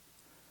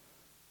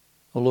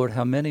O Lord,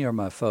 how many are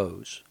my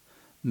foes?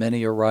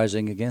 Many are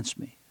rising against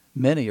me.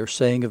 Many are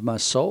saying of my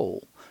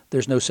soul,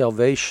 there's no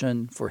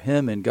salvation for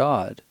him in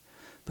God.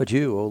 But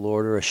you, O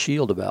Lord, are a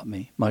shield about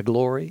me, my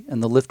glory,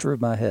 and the lifter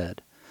of my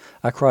head.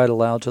 I cried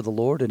aloud to the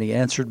Lord, and he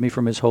answered me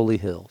from his holy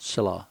hill,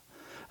 Selah.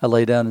 I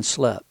lay down and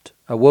slept.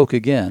 I woke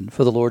again,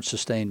 for the Lord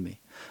sustained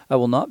me. I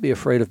will not be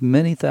afraid of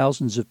many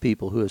thousands of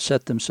people who have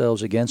set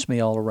themselves against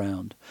me all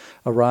around.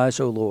 Arise,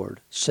 O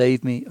Lord,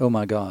 save me, O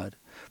my God.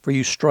 For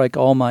you strike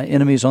all my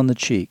enemies on the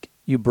cheek.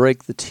 You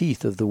break the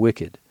teeth of the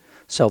wicked.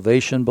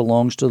 Salvation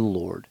belongs to the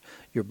Lord.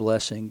 Your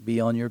blessing be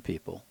on your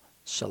people.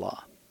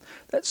 Selah.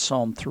 That's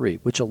Psalm 3,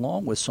 which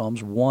along with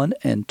Psalms 1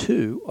 and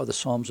 2 are the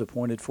Psalms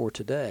appointed for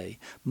today,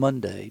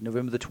 Monday,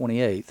 November the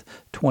 28th,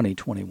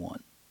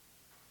 2021.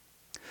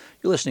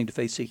 You're listening to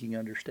Faith Seeking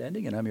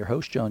Understanding, and I'm your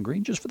host, John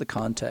Green. Just for the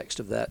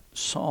context of that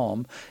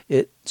psalm,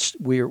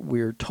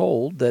 we're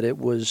told that it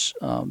was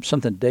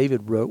something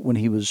David wrote when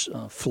he was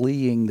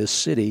fleeing the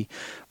city,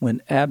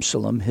 when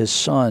Absalom, his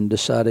son,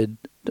 decided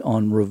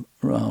on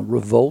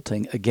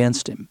revolting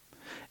against him.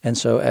 And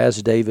so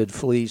as David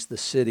flees the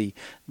city,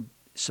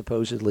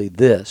 supposedly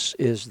this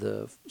is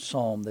the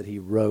psalm that he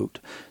wrote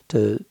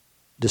to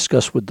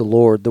discuss with the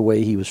Lord the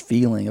way he was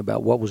feeling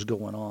about what was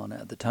going on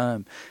at the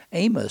time.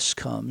 Amos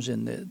comes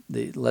in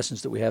the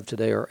lessons that we have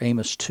today are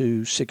Amos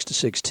 2, 6 to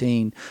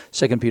 16,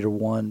 2 Peter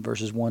 1,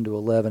 verses 1 to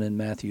 11, and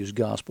Matthew's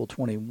Gospel,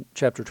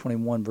 chapter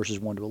 21, verses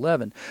 1 to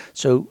 11.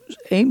 So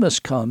Amos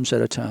comes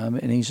at a time,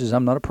 and he says,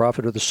 I'm not a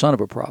prophet or the son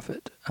of a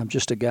prophet. I'm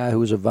just a guy who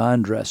was a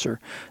vine dresser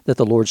that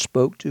the Lord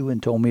spoke to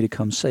and told me to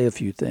come say a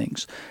few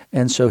things.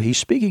 And so he's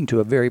speaking to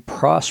a very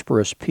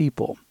prosperous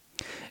people.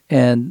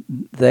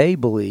 And they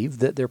believe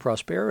that their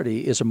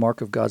prosperity is a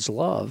mark of God's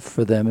love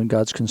for them and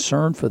God's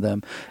concern for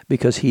them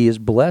because he is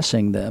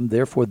blessing them.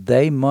 Therefore,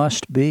 they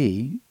must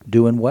be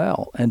doing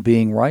well and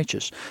being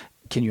righteous.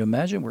 Can you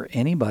imagine where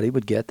anybody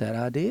would get that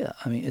idea?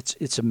 I mean,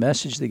 it's a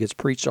message that gets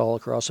preached all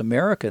across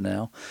America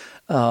now.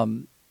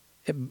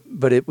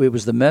 But it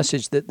was the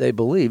message that they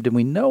believed, and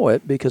we know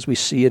it because we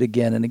see it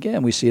again and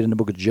again. We see it in the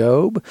book of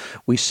Job.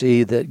 We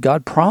see that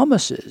God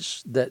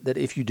promises that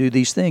if you do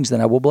these things,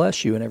 then I will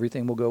bless you and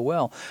everything will go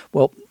well.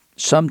 Well,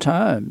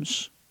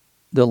 sometimes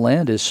the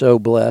land is so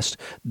blessed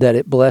that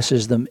it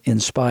blesses them in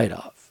spite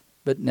of.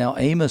 But now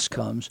Amos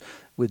comes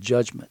with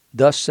judgment.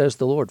 Thus says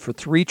the Lord, for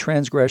 3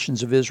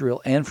 transgressions of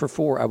Israel and for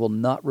 4 I will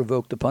not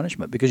revoke the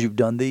punishment because you've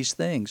done these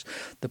things.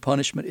 The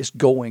punishment is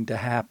going to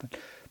happen.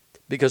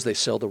 Because they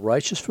sell the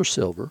righteous for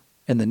silver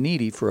and the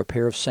needy for a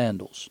pair of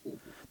sandals.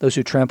 Those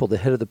who trample the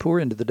head of the poor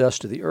into the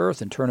dust of the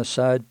earth and turn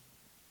aside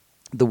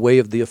the way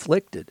of the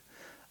afflicted.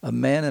 A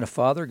man and a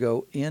father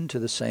go into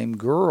the same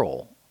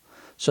girl,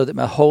 so that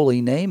my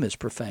holy name is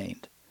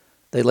profaned.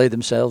 They lay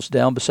themselves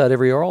down beside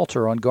every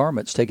altar on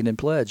garments taken in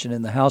pledge, and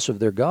in the house of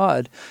their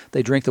God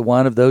they drink the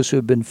wine of those who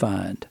have been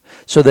fined.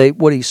 So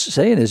what he's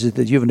saying is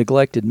that you have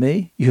neglected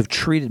me, you have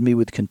treated me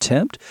with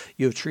contempt,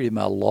 you have treated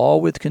my law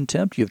with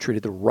contempt, you have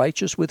treated the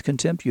righteous with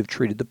contempt, you have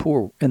treated the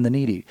poor and the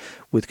needy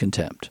with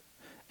contempt.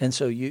 And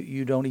so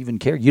you don't even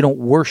care. You don't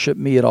worship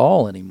me at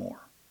all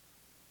anymore.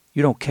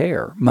 You don't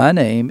care. My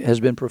name has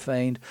been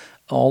profaned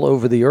all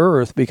over the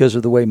earth because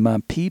of the way my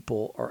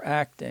people are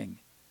acting.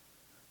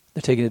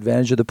 They're taking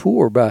advantage of the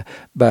poor by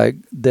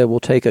they will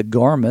take a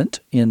garment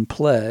in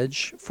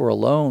pledge for a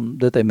loan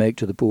that they make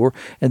to the poor,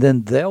 and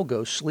then they'll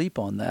go sleep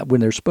on that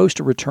when they're supposed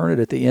to return it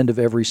at the end of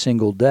every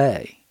single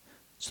day,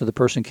 so the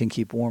person can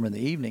keep warm in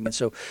the evening. And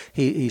so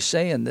he's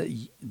saying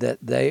that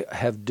they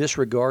have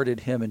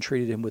disregarded him and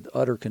treated him with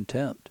utter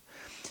contempt.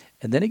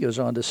 And then he goes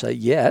on to say,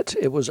 yet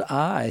it was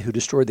I who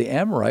destroyed the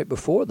Amorite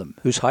before them,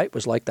 whose height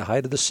was like the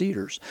height of the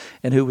cedars,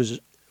 and who was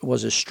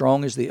as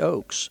strong as the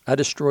oaks. I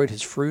destroyed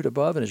his fruit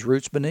above and his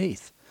roots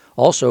beneath.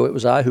 Also, it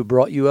was I who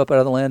brought you up out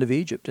of the land of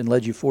Egypt and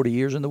led you 40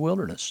 years in the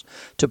wilderness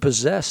to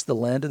possess the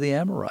land of the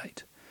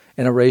Amorite.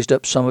 And I raised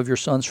up some of your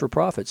sons for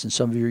prophets and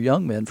some of your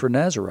young men for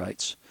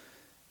Nazirites.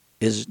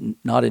 Is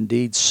not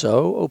indeed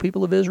so, O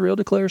people of Israel,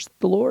 declares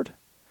the Lord?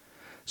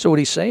 So what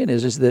he's saying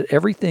is that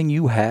everything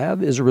you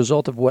have is a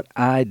result of what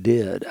I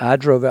did. I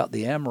drove out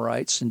the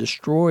Amorites and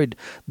destroyed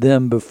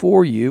them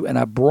before you, and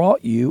I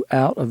brought you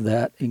out of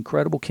that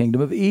incredible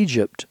kingdom of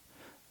Egypt.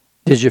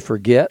 Did you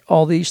forget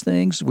all these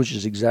things? Which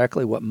is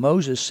exactly what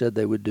Moses said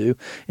they would do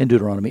in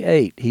Deuteronomy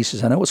 8. He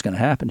says, I know what's going to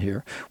happen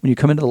here. When you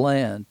come into the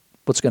land,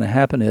 what's going to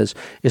happen is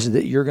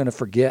that you're going to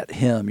forget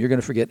him. You're going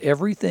to forget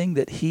everything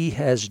that he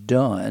has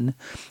done,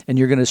 and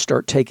you're going to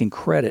start taking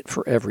credit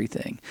for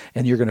everything,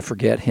 and you're going to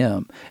forget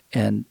him.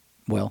 And,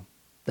 well,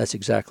 that's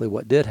exactly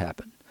what did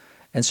happen.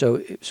 And so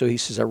he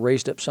says, I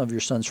raised up some of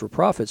your sons for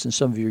prophets and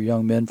some of your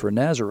young men for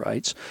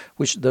Nazirites,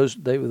 which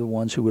they were the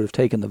ones who would have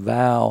taken the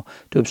vow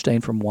to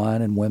abstain from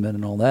wine and women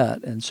and all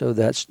that. And so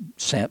that's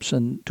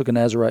Samson took a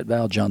Nazirite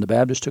vow. John the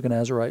Baptist took a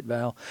Nazirite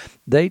vow.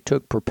 They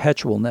took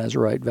perpetual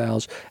Nazirite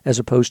vows as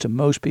opposed to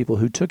most people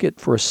who took it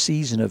for a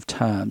season of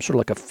time, sort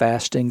of like a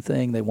fasting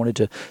thing. They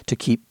wanted to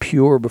keep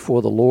pure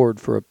before the Lord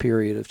for a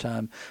period of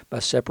time by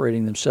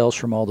separating themselves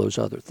from all those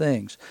other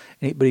things.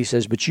 But he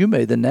says, but you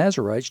made the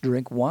Nazirites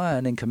drink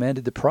wine and commanded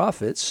quoted the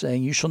prophets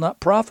saying, "You shall not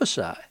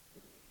prophesy."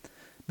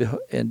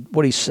 And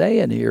what he's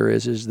saying here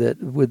is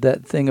that with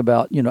that thing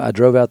about, I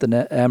drove out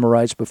the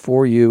Amorites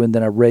before you, and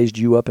then I raised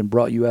you up and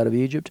brought you out of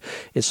Egypt.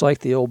 It's like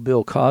the old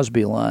Bill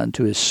Cosby line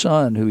to his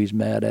son who he's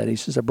mad at. He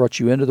says, "I brought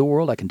you into the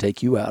world, I can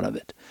take you out of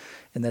it."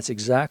 And that's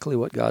exactly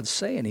what God's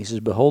saying. He says,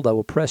 "Behold, I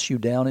will press you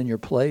down in your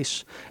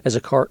place as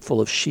a cart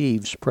full of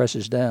sheaves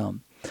presses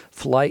down.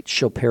 Flight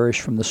shall perish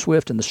from the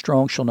swift, and the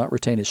strong shall not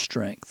retain his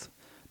strength,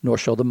 nor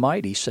shall the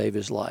mighty save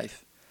his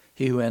life.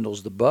 He who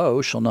handles the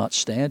bow shall not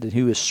stand, and he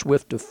who is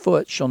swift of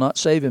foot shall not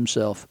save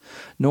himself,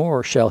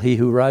 nor shall he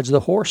who rides the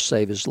horse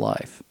save his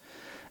life.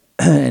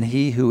 And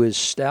he who is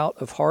stout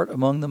of heart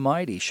among the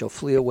mighty shall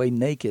flee away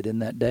naked in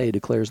that day,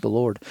 declares the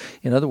Lord."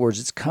 In other words,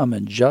 it's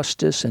coming.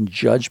 Justice and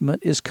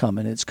judgment is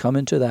coming. It's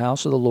coming to the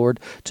house of the Lord,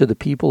 to the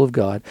people of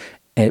God.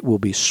 And it will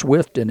be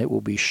swift and it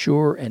will be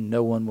sure, and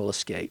no one will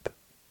escape.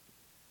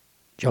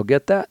 Did y'all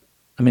get that?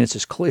 I mean, it's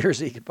as clear as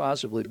he could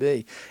possibly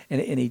be.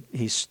 And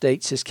he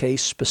states his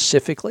case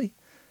specifically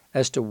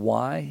as to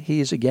why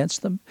he is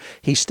against them.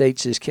 He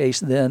states his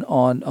case then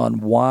on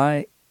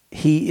why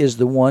he is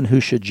the one who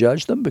should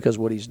judge them because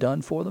of what he's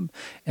done for them.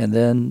 And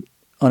then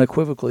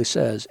unequivocally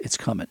says, it's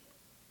coming.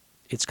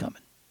 It's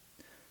coming.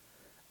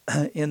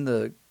 In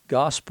the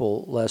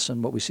gospel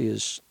lesson, what we see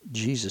is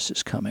Jesus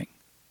is coming.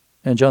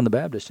 And John the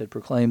Baptist had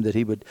proclaimed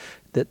that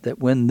that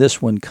when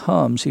this one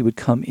comes, he would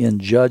come in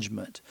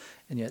judgment.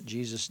 And yet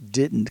Jesus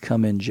didn't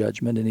come in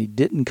judgment, and he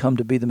didn't come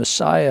to be the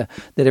Messiah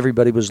that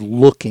everybody was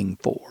looking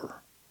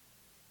for.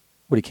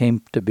 What he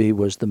came to be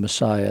was the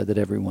Messiah that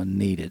everyone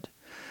needed.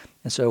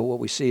 And so what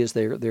we see is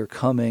they're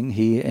coming,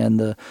 he and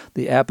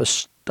the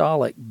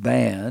apostolic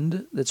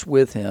band that's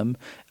with him,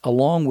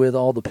 along with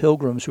all the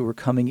pilgrims who were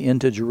coming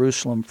into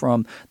Jerusalem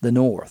from the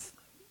north.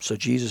 So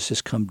Jesus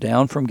has come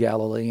down from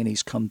Galilee, and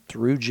he's come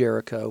through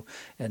Jericho,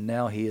 and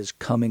now he is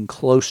coming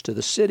close to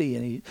the city,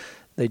 and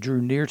they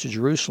drew near to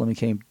Jerusalem. He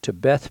came to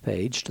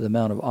Bethpage, to the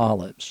Mount of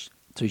Olives.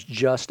 So he's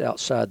just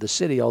outside the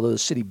city, although the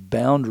city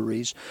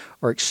boundaries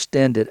are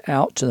extended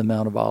out to the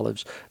Mount of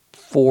Olives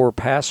for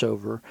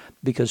Passover,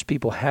 because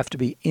people have to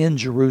be in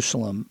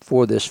Jerusalem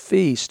for this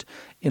feast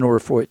in order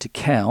for it to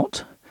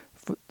count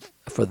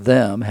for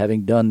them,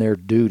 having done their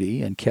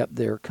duty and kept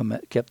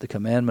the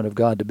commandment of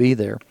God to be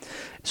there.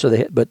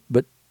 So but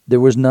there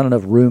was not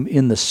enough room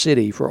in the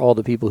city for all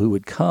the people who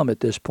would come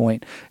at this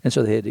point, and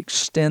so they had to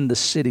extend the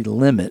city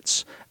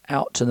limits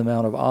out to the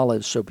Mount of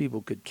Olives so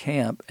people could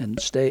camp and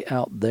stay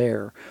out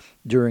there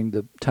during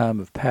the time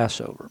of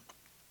Passover.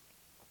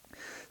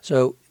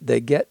 So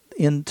they get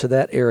into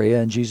that area,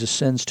 and Jesus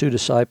sends 2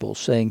 disciples,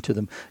 saying to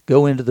them,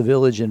 "Go into the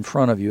village in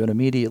front of you, and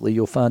immediately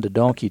you'll find a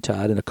donkey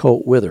tied and a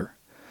colt with her.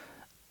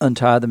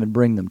 Untie them and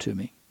bring them to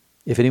me.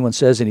 If anyone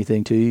says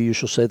anything to you, you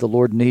shall say the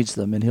Lord needs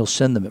them, and he'll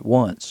send them at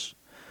once."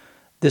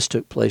 This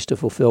took place to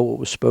fulfill what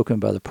was spoken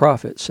by the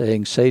prophet,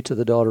 saying, "Say to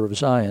the daughter of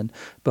Zion,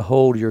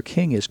 Behold, your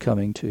king is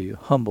coming to you,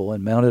 humble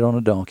and mounted on a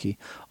donkey,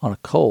 on a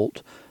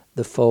colt,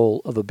 the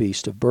foal of a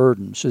beast of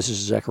burden." So this is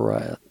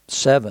Zechariah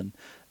 7,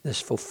 this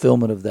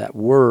fulfillment of that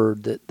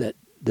word that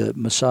the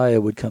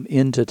Messiah would come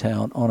into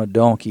town on a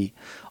donkey,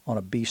 on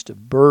a beast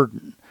of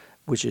burden,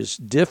 which is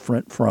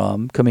different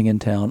from coming in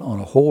town on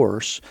a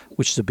horse,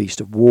 which is a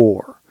beast of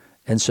war.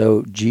 And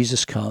so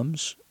Jesus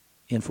comes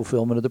in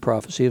fulfillment of the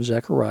prophecy of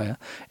Zechariah,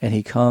 and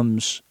he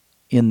comes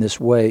in this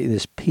way,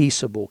 this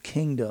peaceable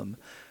kingdom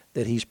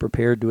that he's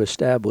prepared to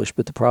establish.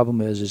 But the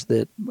problem is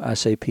that I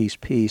say peace,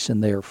 peace,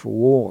 and they are for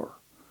war.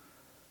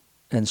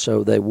 And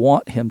so they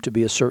want him to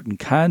be a certain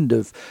kind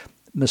of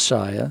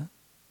Messiah,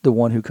 the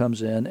one who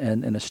comes in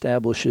and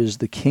establishes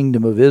the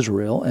kingdom of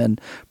Israel,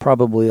 and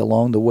probably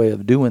along the way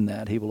of doing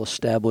that, he will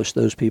establish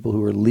those people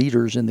who are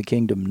leaders in the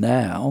kingdom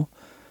now,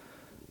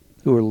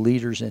 who are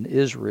leaders in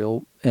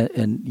Israel,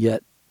 and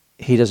yet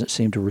he doesn't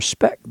seem to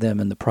respect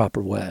them in the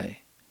proper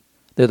way.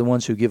 They're the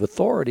ones who give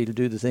authority to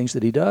do the things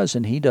that he does,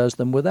 and he does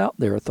them without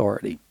their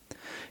authority.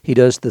 He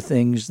does the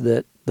things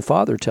that the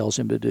Father tells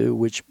him to do,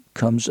 which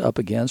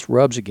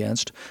rubs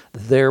against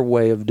their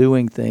way of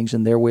doing things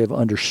and their way of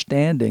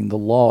understanding the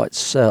law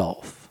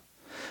itself.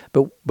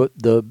 But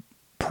the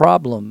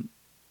problem,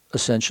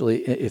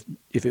 essentially,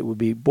 if it would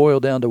be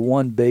boiled down to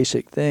one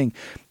basic thing,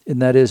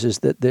 and that is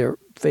that they're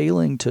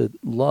failing to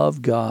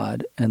love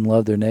God and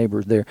love their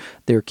neighbors.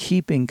 They're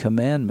keeping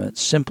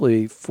commandments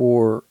simply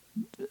for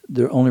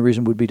their only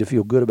reason would be to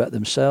feel good about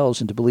themselves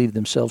and to believe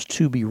themselves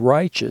to be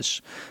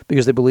righteous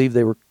because they believe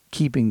they were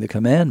keeping the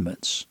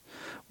commandments.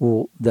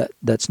 Well,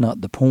 that's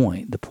not the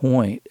point. The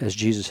point, as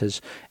Jesus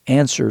has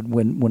answered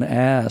when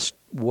asked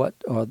what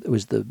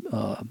was the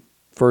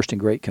first and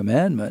great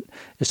commandment,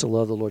 is to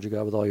love the Lord your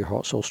God with all your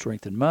heart, soul,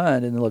 strength, and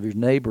mind, and to love your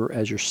neighbor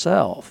as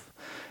yourself.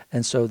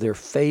 And so they're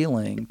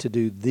failing to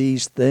do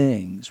these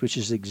things, which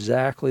is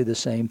exactly the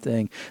same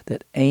thing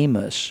that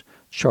Amos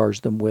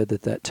charged them with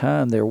at that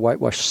time. They're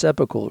whitewashed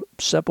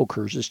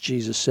sepulchres, as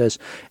Jesus says.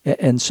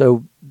 And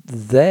so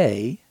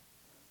they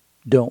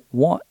don't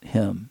want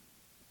him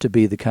to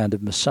be the kind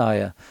of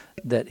Messiah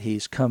that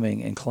he's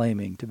coming and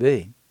claiming to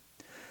be.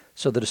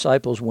 So the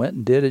disciples went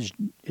and did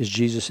as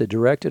Jesus had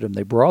directed them.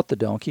 They brought the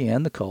donkey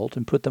and the colt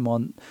and put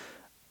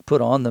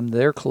on them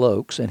their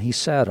cloaks, and he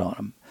sat on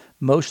them.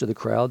 Most of the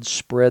crowd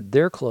spread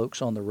their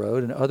cloaks on the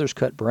road, and others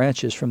cut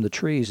branches from the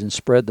trees and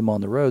spread them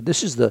on the road.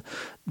 This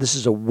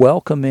is a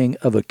welcoming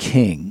of a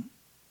king.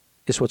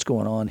 Is what's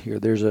going on here.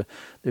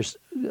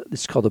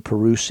 It's called a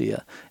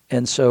parousia.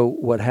 And so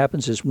what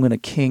happens is when a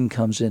king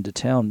comes into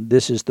town,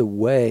 this is the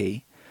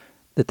way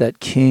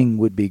that king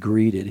would be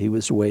greeted. He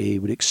was the way he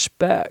would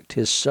expect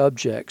his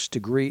subjects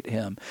to greet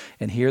him.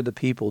 And here the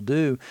people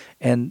do.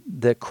 And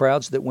the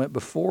crowds that went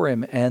before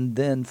him and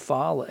that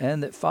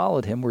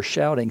followed him were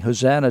shouting,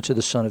 Hosanna to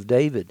the Son of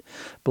David.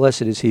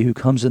 Blessed is he who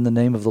comes in the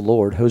name of the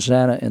Lord.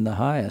 Hosanna in the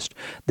highest.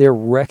 They're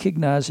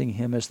recognizing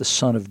him as the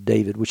Son of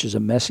David, which is a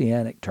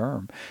messianic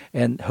term.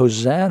 And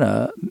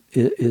Hosanna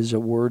is a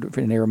word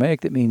in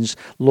Aramaic that means,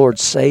 Lord,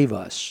 save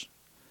us.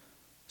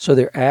 So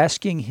they're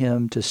asking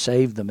him to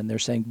save them, and they're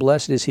saying,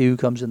 blessed is he who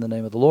comes in the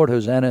name of the Lord,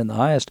 Hosanna in the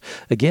highest.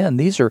 Again,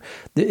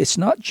 it's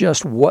not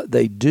just what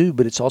they do,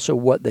 but it's also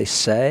what they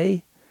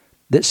say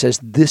that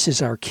says, this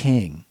is our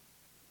king.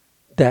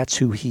 That's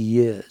who he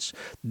is.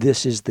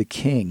 This is the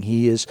king.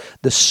 He is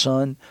the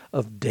Son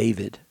of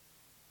David.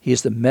 He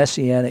is the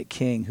messianic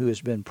king who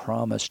has been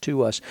promised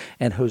to us.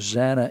 And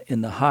Hosanna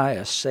in the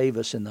highest, save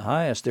us in the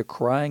highest. They're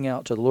crying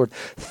out to the Lord,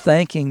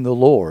 thanking the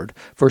Lord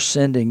for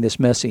sending this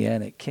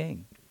messianic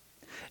king.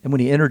 And when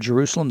he entered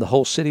Jerusalem, the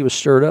whole city was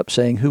stirred up,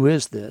 saying, who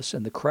is this?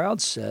 And the crowd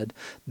said,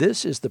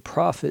 this is the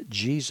prophet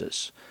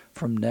Jesus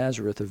from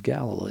Nazareth of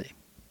Galilee.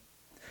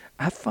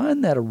 I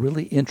find that a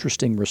really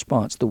interesting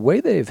response. The way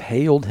they've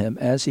hailed him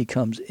as he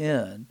comes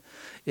in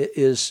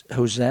is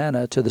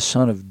Hosanna to the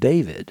Son of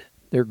David.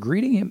 They're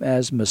greeting him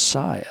as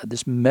Messiah,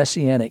 this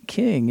messianic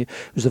king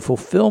who's the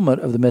fulfillment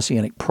of the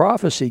messianic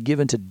prophecy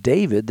given to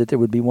David that there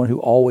would be one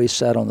who always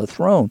sat on the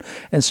throne.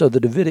 And so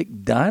the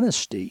Davidic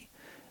dynasty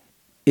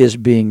is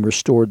being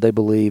restored, they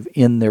believe,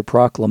 in their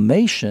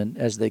proclamation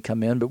as they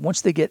come in. But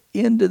once they get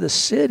into the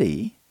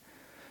city,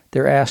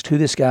 they're asked who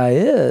this guy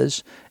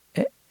is,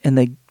 and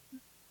they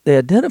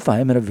identify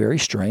him in a very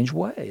strange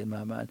way, in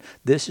my mind.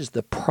 This is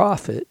the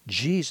prophet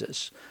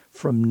Jesus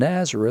from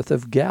Nazareth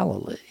of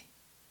Galilee.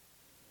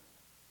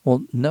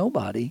 Well,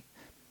 nobody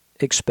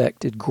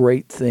expected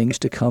great things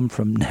to come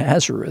from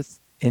Nazareth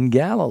in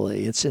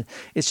Galilee.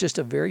 It's just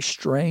a very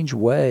strange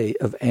way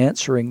of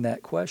answering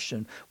that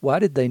question. Why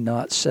did they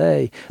not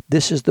say,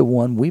 this is the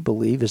one we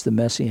believe is the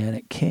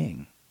Messianic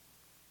King?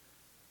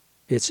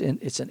 It's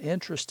an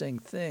interesting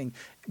thing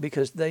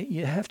because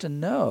you have to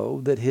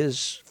know that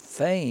his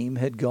fame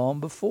had gone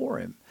before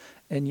him,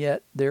 and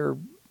yet they're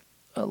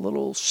a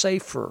little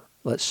safer,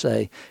 let's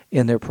say,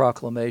 in their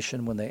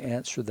proclamation when they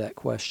answer that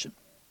question.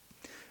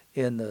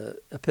 In the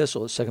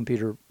epistle, 2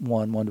 Peter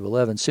 1,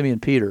 1-11,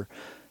 Simeon Peter,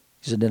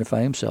 he's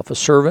identifying himself, a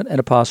servant and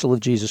apostle of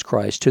Jesus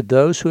Christ, to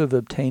those who have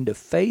obtained a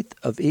faith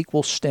of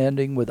equal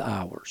standing with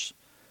ours.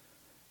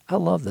 I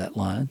love that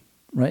line,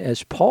 right?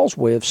 As Paul's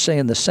way of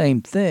saying the same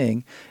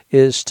thing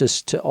is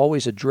to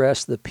always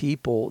address the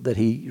people that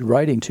he's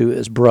writing to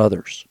as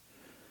brothers.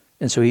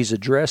 And so he's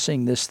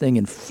addressing this thing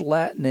and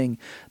flattening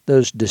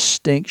those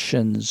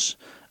distinctions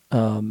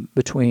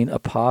between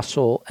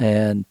apostle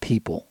and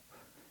people.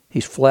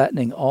 He's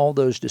flattening all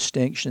those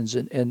distinctions,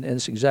 and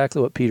it's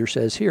exactly what Peter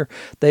says here.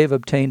 They have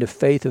obtained a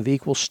faith of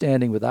equal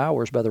standing with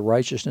ours by the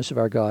righteousness of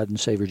our God and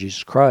Savior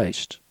Jesus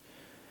Christ.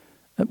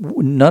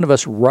 None of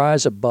us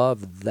rise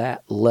above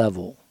that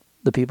level,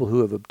 the people who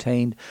have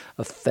obtained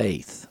a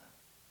faith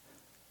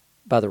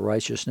by the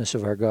righteousness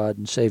of our God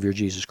and Savior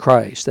Jesus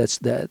Christ. That's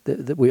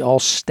that we all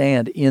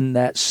stand in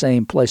that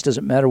same place.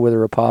 Doesn't matter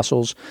whether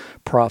apostles,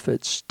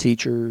 prophets,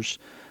 teachers,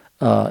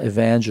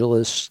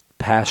 evangelists,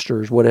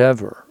 pastors,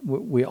 whatever.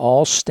 We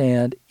all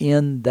stand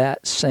in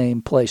that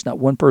same place. Not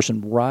one person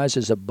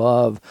rises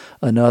above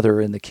another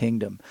in the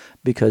kingdom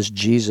because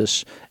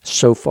Jesus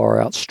so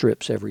far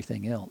outstrips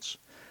everything else.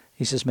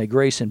 He says, may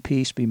grace and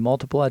peace be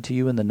multiplied to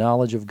you in the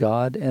knowledge of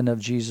God and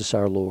of Jesus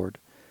our Lord.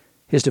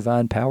 His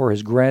divine power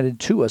has granted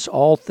to us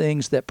all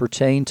things that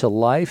pertain to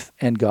life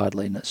and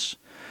godliness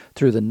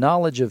through the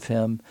knowledge of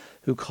him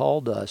who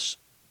called us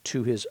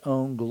to his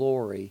own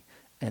glory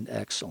and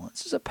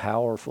excellence. It's a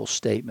powerful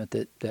statement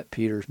that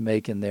Peter's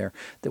making there,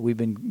 that we've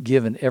been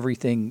given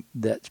everything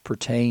that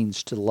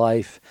pertains to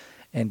life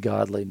and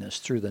godliness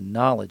through the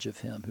knowledge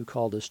of him who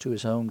called us to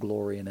his own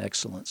glory and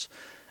excellence,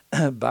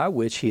 by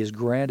which he has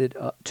granted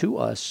to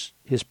us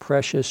his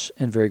precious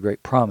and very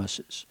great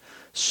promises,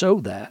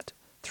 so that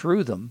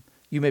through them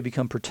you may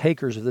become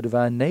partakers of the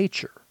divine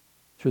nature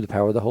through the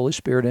power of the Holy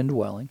Spirit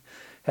indwelling,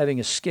 having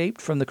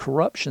escaped from the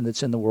corruption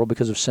that's in the world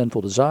because of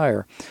sinful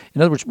desire.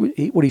 In other words,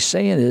 what he's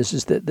saying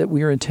is that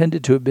we are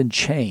intended to have been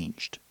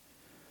changed.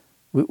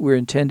 We're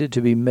intended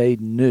to be made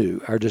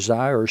new. Our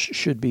desires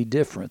should be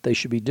different. They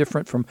should be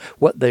different from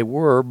what they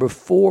were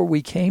before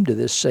we came to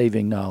this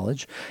saving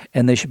knowledge,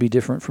 and they should be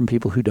different from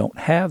people who don't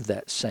have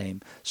that same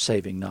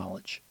saving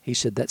knowledge. He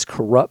said that's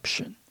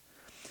corruption.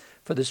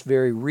 For this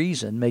very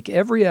reason, make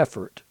every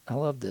effort. I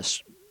love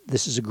this.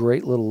 This is a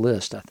great little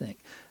list, I think.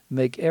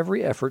 Make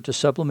every effort to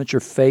supplement your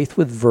faith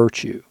with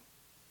virtue.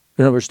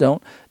 In other words,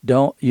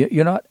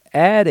 you're not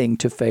adding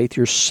to faith,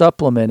 you're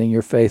supplementing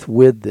your faith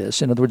with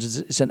this. In other words,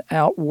 it's an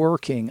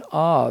outworking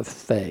of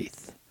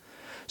faith.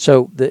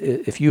 So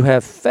if you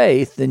have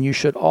faith, then you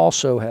should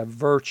also have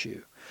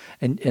virtue.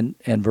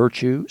 And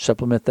virtue,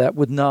 supplement that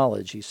with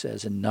knowledge, he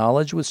says, and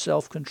knowledge with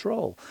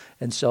self-control,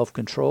 and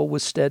self-control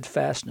with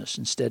steadfastness,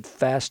 and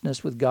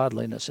steadfastness with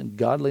godliness, and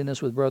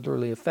godliness with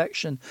brotherly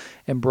affection,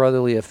 and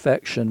brotherly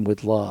affection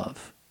with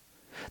love.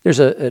 There's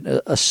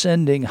an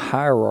ascending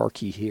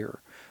hierarchy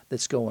here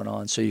that's going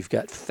on. So you've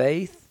got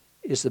faith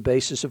is the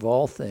basis of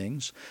all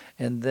things,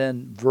 and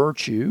then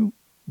virtue,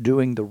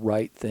 doing the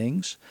right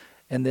things,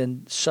 and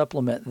then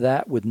supplement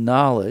that with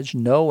knowledge,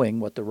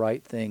 knowing what the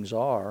right things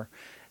are,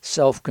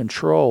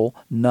 self-control,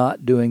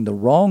 not doing the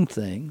wrong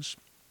things,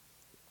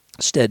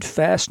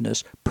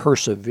 steadfastness,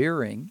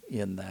 persevering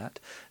in that,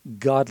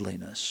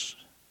 godliness,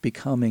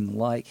 becoming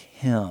like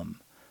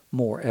him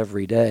more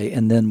every day,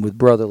 and then with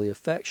brotherly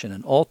affection,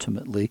 and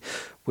ultimately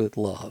with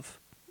love.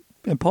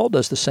 And Paul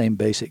does the same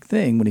basic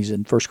thing when he's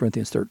in 1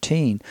 Corinthians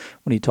 13,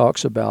 when he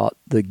talks about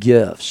the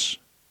gifts,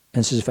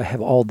 and says, if I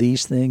have all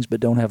these things but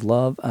don't have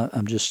love,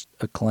 I'm just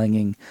a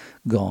clanging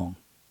gong.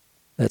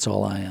 That's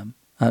all I am.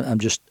 I'm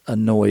just a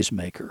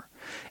noisemaker.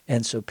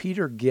 And so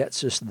Peter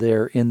gets us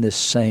there in this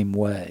same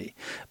way.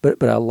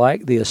 But I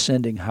like the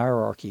ascending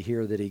hierarchy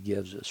here that he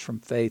gives us, from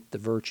faith to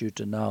virtue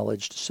to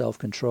knowledge to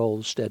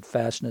self-control,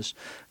 steadfastness,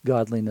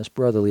 godliness,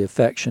 brotherly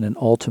affection, and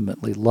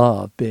ultimately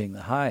love being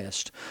the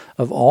highest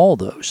of all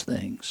those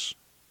things.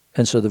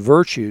 And so the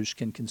virtues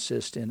can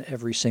consist in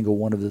every single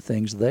one of the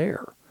things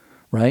there,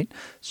 right?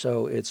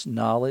 So it's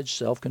knowledge,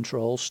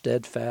 self-control,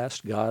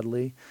 steadfast,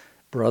 godly,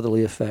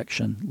 brotherly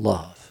affection,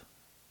 love.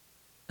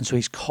 And so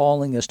he's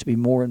calling us to be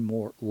more and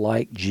more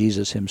like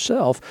Jesus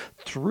himself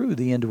through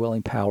the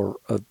indwelling power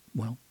of,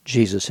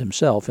 Jesus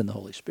himself in the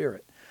Holy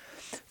Spirit.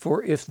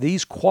 For if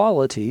these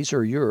qualities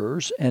are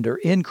yours and are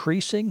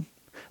increasing,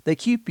 they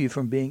keep you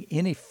from being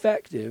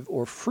ineffective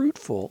or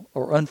fruitful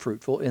or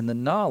unfruitful in the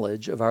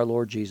knowledge of our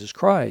Lord Jesus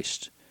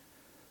Christ.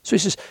 So he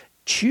says,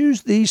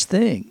 choose these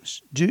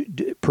things,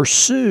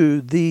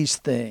 pursue these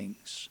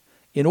things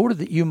in order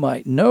that you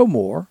might know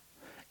more,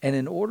 and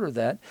in order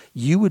that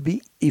you would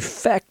be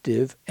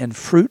effective and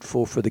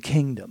fruitful for the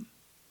kingdom.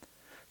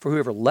 For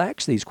whoever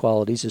lacks these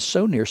qualities is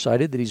so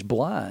nearsighted that he's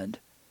blind,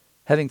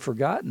 having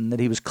forgotten that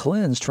he was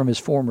cleansed from his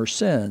former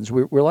sins.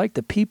 We're like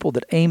the people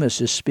that Amos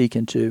is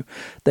speaking to.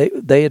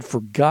 They had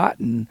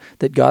forgotten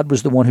that God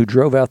was the one who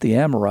drove out the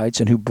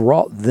Amorites and who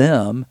brought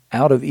them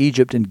out of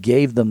Egypt and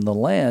gave them the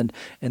land.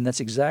 And that's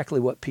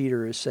exactly what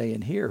Peter is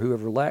saying here.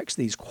 Whoever lacks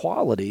these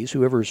qualities,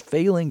 whoever is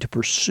failing to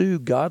pursue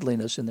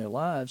godliness in their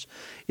lives,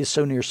 is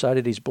so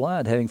nearsighted he's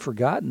blind, having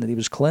forgotten that he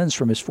was cleansed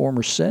from his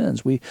former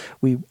sins. We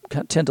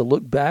tend to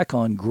look back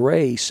on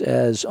grace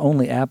as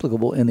only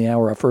applicable in the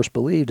hour I first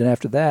believed, and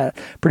after that,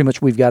 pretty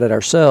much we've got it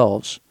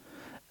ourselves.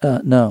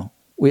 No,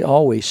 we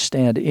always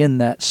stand in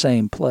that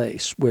same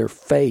place where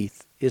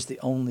faith is the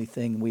only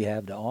thing we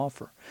have to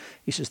offer.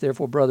 He says,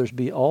 therefore, brothers,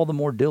 be all the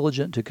more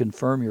diligent to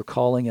confirm your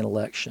calling and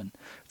election.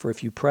 For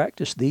if you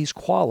practice these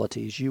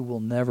qualities, you will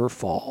never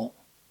fall.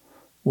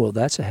 Well,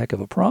 that's a heck of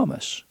a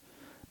promise.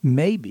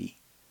 Maybe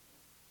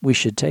we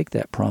should take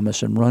that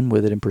promise and run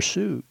with it and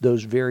pursue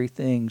those very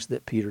things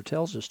that Peter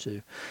tells us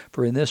to.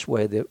 For in this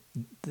way,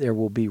 there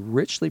will be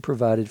richly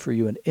provided for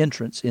you an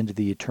entrance into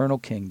the eternal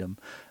kingdom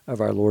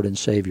of our Lord and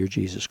Savior,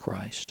 Jesus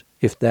Christ.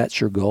 If that's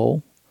your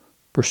goal,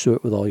 pursue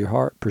it with all your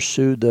heart.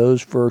 Pursue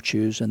those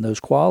virtues and those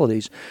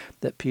qualities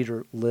that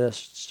Peter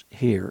lists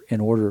here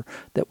in order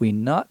that we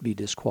not be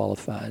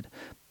disqualified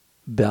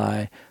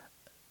by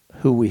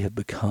who we have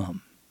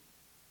become.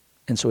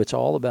 And so it's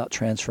all about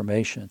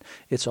transformation.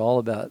 It's all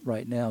about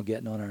right now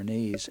getting on our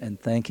knees and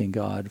thanking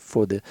God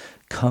for the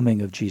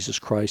coming of Jesus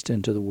Christ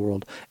into the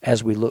world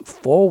as we look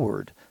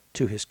forward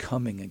to his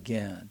coming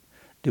again.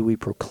 Do we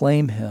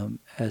proclaim him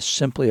as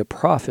simply a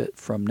prophet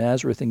from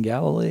Nazareth in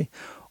Galilee,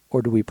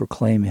 or do we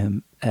proclaim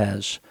him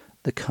as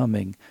the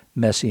coming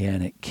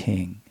Messianic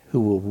King who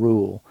will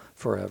rule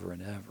forever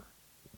and ever?